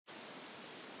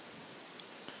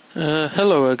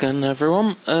Hello again,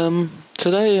 everyone.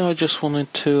 Today I just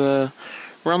wanted to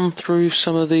run through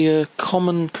some of the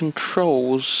common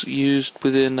controls used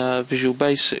within Visual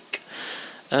Basic.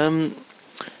 The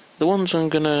ones I'm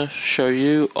going to show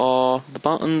you are the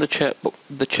button, the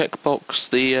checkbox,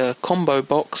 the combo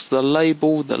box, the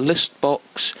label, the list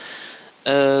box,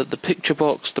 the picture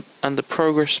box, and the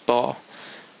progress bar.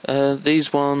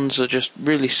 These ones are just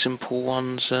really simple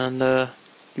ones, and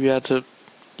you had to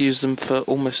use them for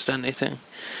almost anything.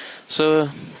 So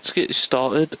to get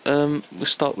started, we'll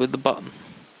start with the button.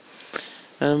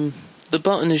 The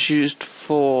button is used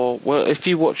for, well, if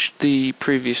you watched the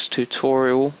previous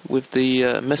tutorial with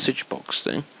the message box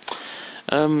thing,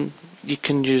 you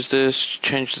can use this to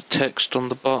change the text on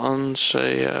the button.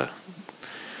 Say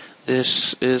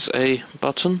this is a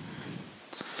button.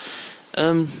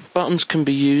 Buttons can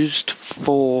be used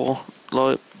for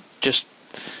like just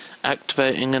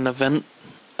activating an event.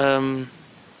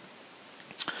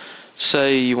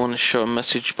 Say you want to show a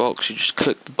message box, you just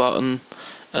click the button,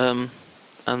 and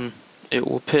it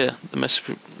will appear.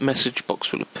 The message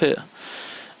box will appear.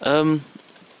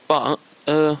 But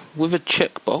with a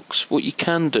checkbox, what you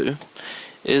can do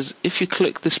is if you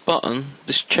click this button,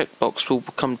 this checkbox will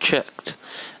become checked,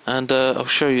 and I'll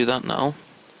show you that now.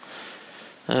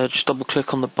 Just double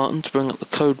click on the button to bring up the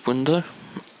code window,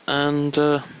 and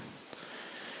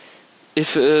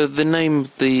if the name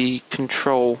of the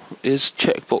control is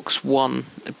checkbox 1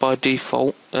 by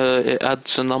default, it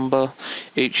adds a number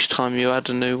each time you add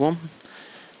a new one,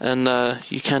 and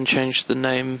you can change the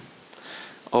name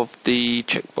of the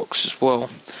checkbox as well.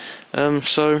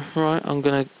 So right, I'm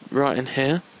going to write in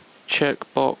here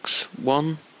checkbox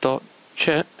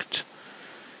 1.checked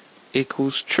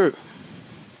equals true.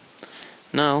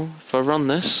 Now if I run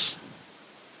this,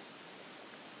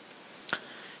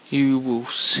 you will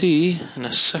see in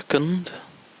a second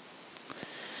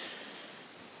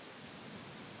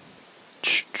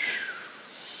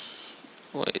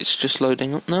wait, it's just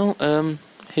loading up now.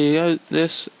 Here you go,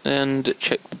 this, and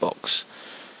check the box.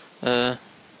 Do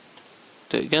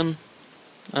it again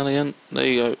and again. There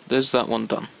you go, there's that one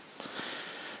done.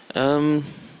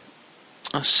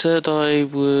 I said I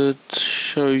would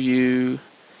show you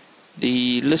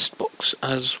the list box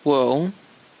as well.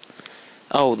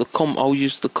 Oh, I'll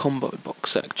use the combo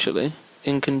box actually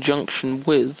in conjunction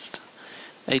with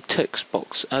a text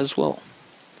box as well.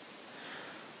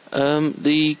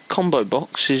 The combo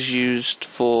box is used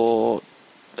for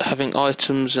having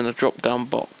items in a drop-down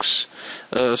box.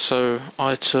 So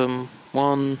item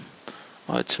 1,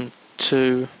 item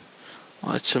 2,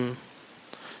 item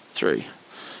 3.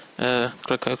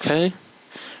 Click OK.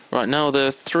 Right, now there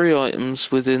are 3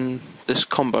 items within this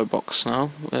combo box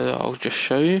now. I'll just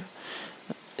show you.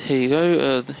 Here you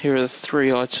go, here are the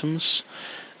 3 items.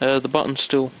 The button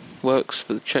still works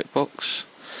for the checkbox.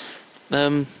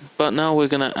 But now we're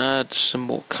going to add some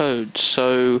more code.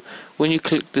 So when you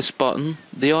click this button,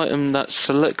 the item that's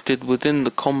selected within the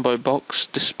combo box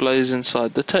displays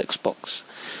inside the text box.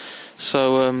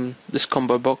 So this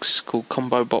combo box is called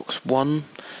combo box 1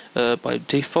 by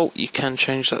default. You can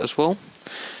change that as well.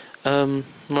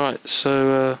 Right,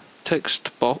 so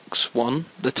text box 1,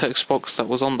 the text box that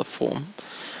was on the form,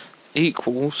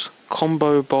 equals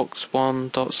combo box 1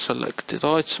 dot selected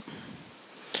item.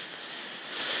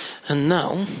 And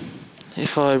now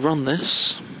if I run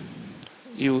this,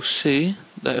 you will see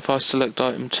that if I select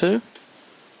item 2,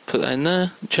 put that in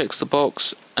there, checks the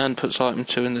box and puts item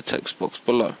 2 in the text box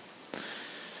below.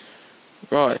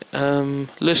 Right,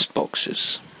 list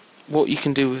boxes. What you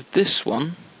can do with this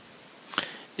one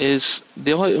is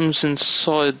the items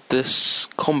inside this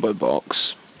combo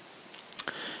box,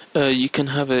 you can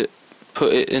have it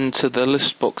put it into the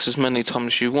list box as many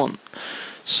times as you want.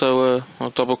 So I'll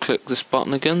double click this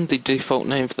button again. The default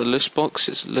name for the list box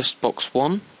is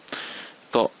listbox1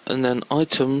 dot and then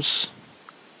items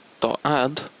dot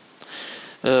add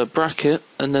bracket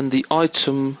and then the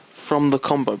item from the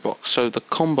combo box. So the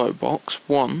combo box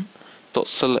 1 dot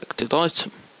selected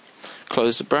item.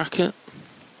 Close the bracket,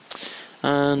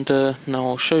 and now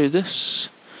I'll show you this.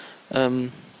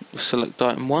 Select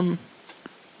item 1,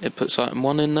 it puts item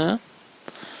 1 in there,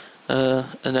 and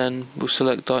then we'll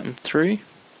select item 3,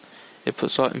 it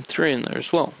puts item 3 in there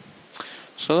as well.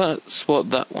 So that's what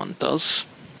that one does.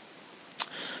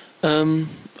 I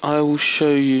will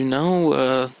show you now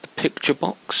the picture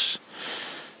box.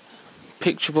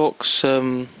 Picture box,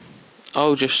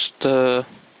 I'll just have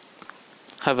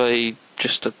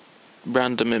just a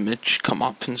random image come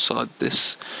up inside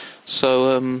this.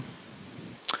 So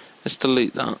let's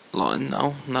delete that line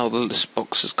now the list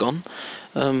box is gone.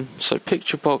 So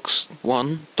picture box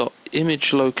 1 dot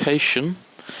image location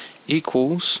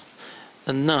equals,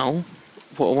 and now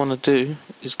what I want to do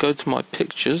is go to my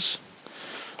pictures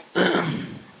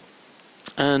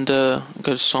and go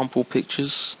to sample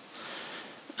pictures,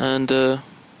 and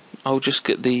I'll just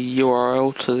get the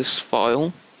URL to this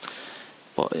file.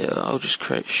 But yeah, I'll just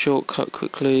create a shortcut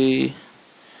quickly,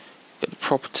 get the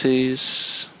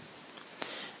properties,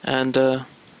 and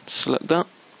select that,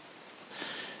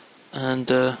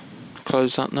 and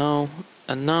close that now.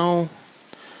 And now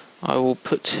I will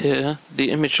put here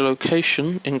the image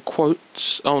location in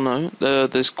quotes. Oh no,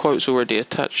 there's quotes already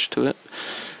attached to it.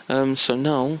 So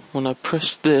now when I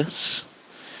press this,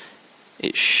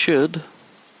 it should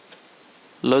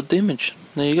load the image.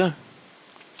 There you go.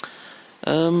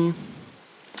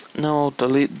 Now I'll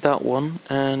delete that one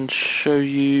and show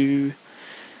you.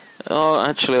 Oh,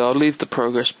 actually, I'll leave the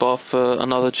progress bar for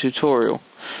another tutorial.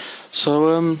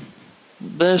 So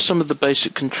there's some of the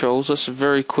basic controls. That's a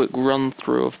very quick run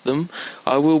through of them.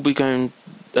 I will be going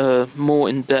more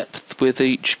in depth with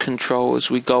each control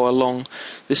as we go along.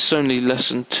 This is only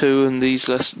lesson 2, and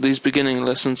these beginning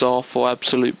lessons are for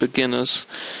absolute beginners.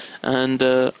 And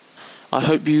I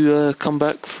hope you come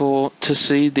back to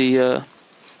see the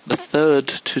third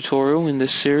tutorial in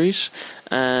this series,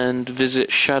 and visit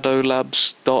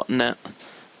shadowlabs.net.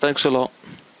 Thanks a lot.